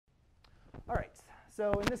All right.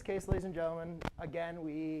 So in this case, ladies and gentlemen, again,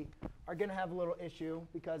 we are going to have a little issue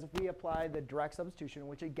because if we apply the direct substitution,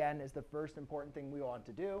 which again is the first important thing we want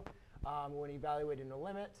to do when evaluating a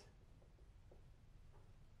limit,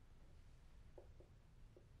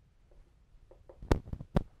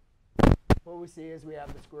 what we see is we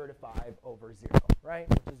have the square root of 5 over 0, right?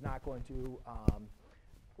 Which is not going to,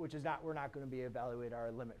 we're not going to be evaluate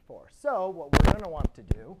our limit for. So what we're going to want to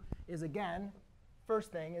do is, again,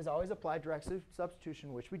 first thing is always apply direct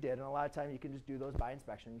substitution, which we did. And a lot of time you can just do those by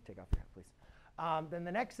inspection. You take off your hat, please. Then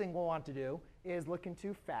the next thing we'll want to do is look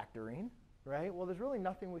into factoring, right? Well, there's really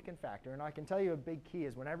nothing we can factor. And I can tell you a big key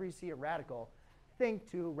is whenever you see a radical, think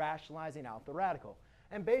to rationalizing out the radical.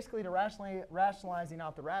 And basically, to rationalizing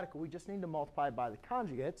out the radical, we just need to multiply by the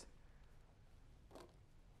conjugate,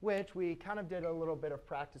 which we kind of did a little bit of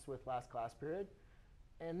practice with last class period.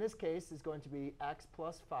 In this case, is going to be x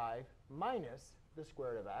plus 5 minus the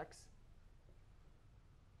square root of x.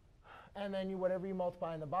 And then whatever you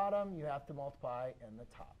multiply in the bottom, you have to multiply in the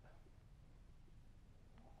top.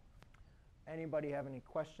 Anybody have any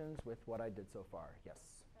questions with what I did so far?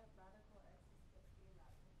 Yes?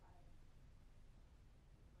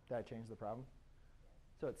 Did I change the problem?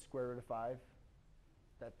 So it's square root of 5.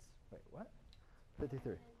 That's, wait, what?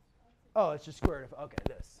 53. Oh, it's just square root of, OK,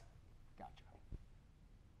 this. Gotcha.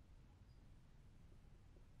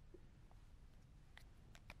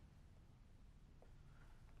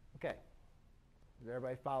 OK. Does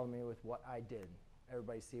everybody follow me with what I did?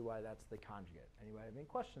 Everybody see why that's the conjugate? Anybody have any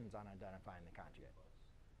questions on identifying the conjugate?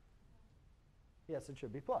 Yes, it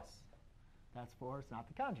should be plus. That's for it's not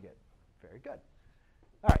the conjugate. Very good.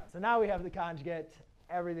 All right, so now we have the conjugate.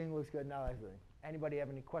 Everything looks good now. Anybody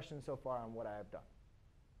have any questions so far on what I have done?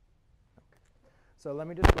 Okay. So let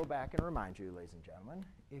me just go back and remind you, ladies and gentlemen,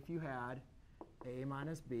 if you had a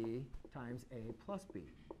minus b times a plus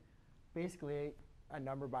b, basically a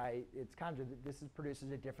number by its conjugate, this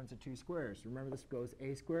produces a difference of two squares. Remember, this goes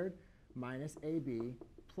a squared minus ab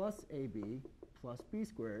plus b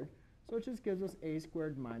squared. So it just gives us a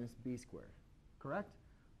squared minus b squared, correct?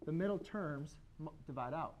 The middle terms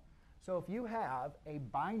divide out. So if you have a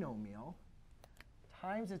binomial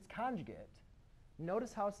times its conjugate,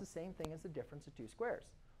 notice how it's the same thing as the difference of two squares.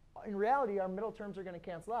 In reality, our middle terms are going to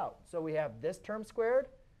cancel out. So we have this term squared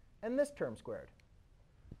and this term squared.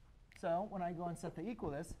 So when I go and set the equal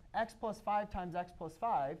this, x plus 5 times x plus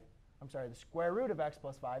 5, I'm sorry, the square root of x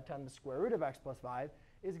plus 5 times the square root of x plus 5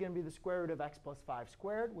 is going to be the square root of x plus 5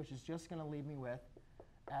 squared, which is just going to leave me with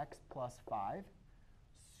x plus 5.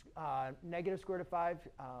 Negative square root of 5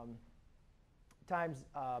 times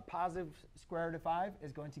positive square root of 5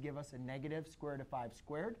 is going to give us a negative square root of 5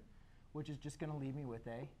 squared, which is just going to leave me with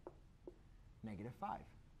a negative 5.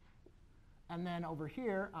 And then over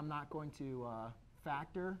here, I'm not going to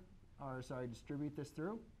distribute this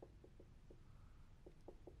through.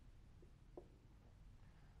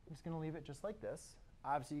 I'm just going to leave it just like this.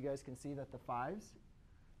 Obviously, you guys can see that the 5s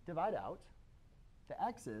divide out. The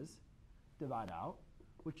x's divide out,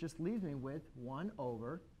 which just leaves me with 1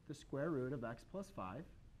 over the square root of x plus 5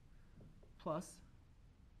 plus,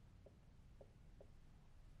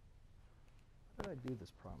 how did I do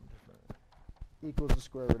this problem differently? Equals the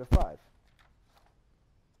square root of 5.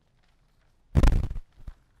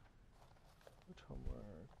 Which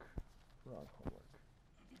homework? Wrong homework.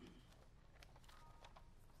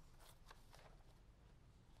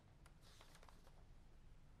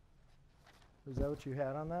 Is that what you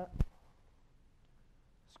had on that?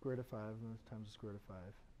 Square root of 5 times the square root of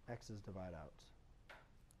 5. X's divide out.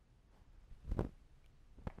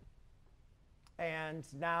 And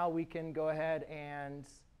now we can go ahead and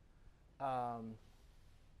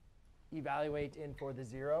evaluate in for the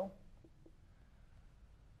 0,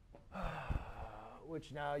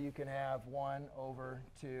 which now you can have 1 over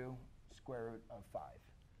 2 square root of 5,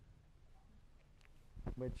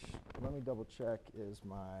 which, let me double check, is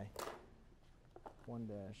my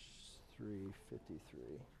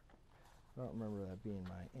 1-353. I don't remember that being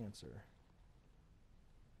my answer.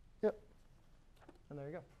 Yep. And there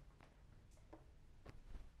you go.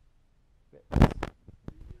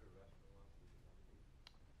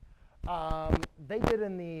 They did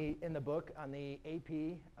in the book on the AP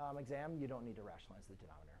exam. You don't need to rationalize the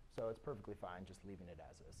denominator, so it's perfectly fine just leaving it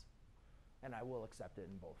as is. And I will accept it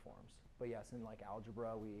in both forms. But yes, in like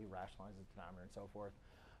algebra, we rationalize the denominator and so forth.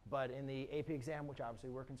 But in the AP exam, which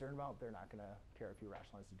obviously we're concerned about, they're not going to care if you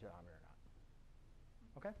rationalize the denominator or not.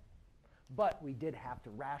 OK? But we did have to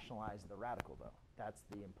rationalize the radical, though. That's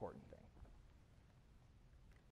the important thing.